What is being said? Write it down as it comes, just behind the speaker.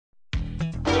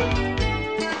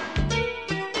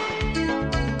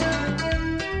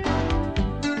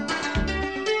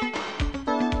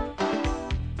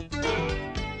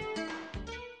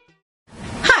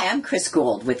Chris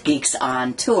Gould with Geeks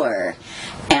on Tour,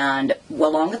 and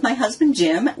along with my husband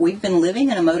Jim, we've been living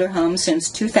in a motorhome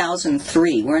since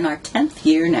 2003. We're in our 10th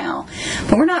year now,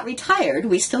 but we're not retired.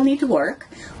 We still need to work.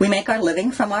 We make our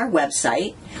living from our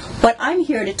website. What I'm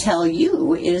here to tell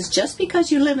you is just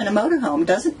because you live in a motorhome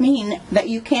doesn't mean that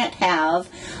you can't have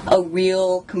a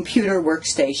real computer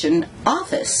workstation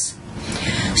office.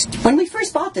 When we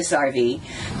first bought this RV,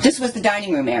 this was the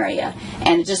dining room area,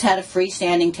 and it just had a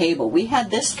freestanding table. We had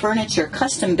this furniture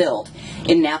custom built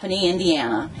in Napanee,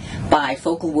 Indiana, by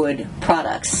Focalwood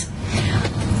Products.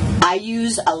 I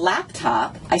use a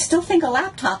laptop. I still think a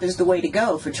laptop is the way to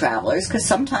go for travelers, because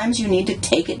sometimes you need to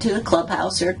take it to the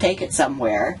clubhouse or take it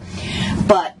somewhere.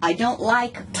 But I don't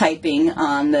like typing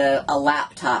on a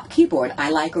laptop keyboard. I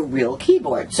like a real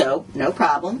keyboard, so no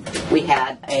problem. We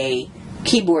had a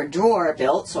keyboard drawer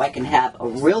built so I can have a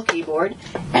real keyboard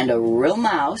and a real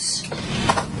mouse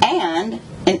and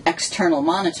an external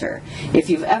monitor. If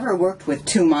you've ever worked with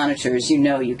two monitors, you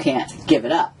know you can't give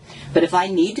it up. But if I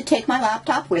need to take my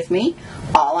laptop with me,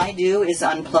 all I do is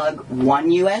unplug one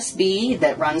USB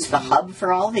that runs the hub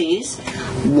for all these,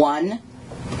 one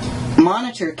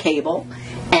monitor cable,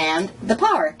 and the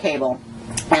power cable.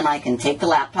 And I can take the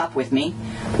laptop with me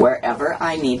wherever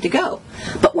I need to go.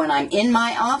 But when I'm in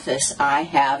my office, I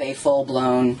have a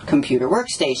full-blown computer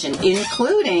workstation,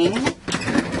 including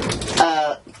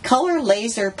a color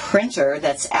laser printer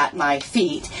that's at my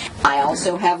feet. I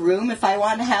also have room if I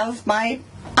want to have my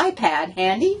iPad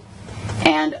handy,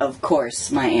 and of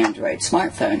course my Android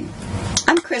smartphone.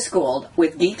 I'm Chris Gould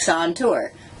with Geeks on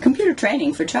Tour, computer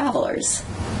training for travelers.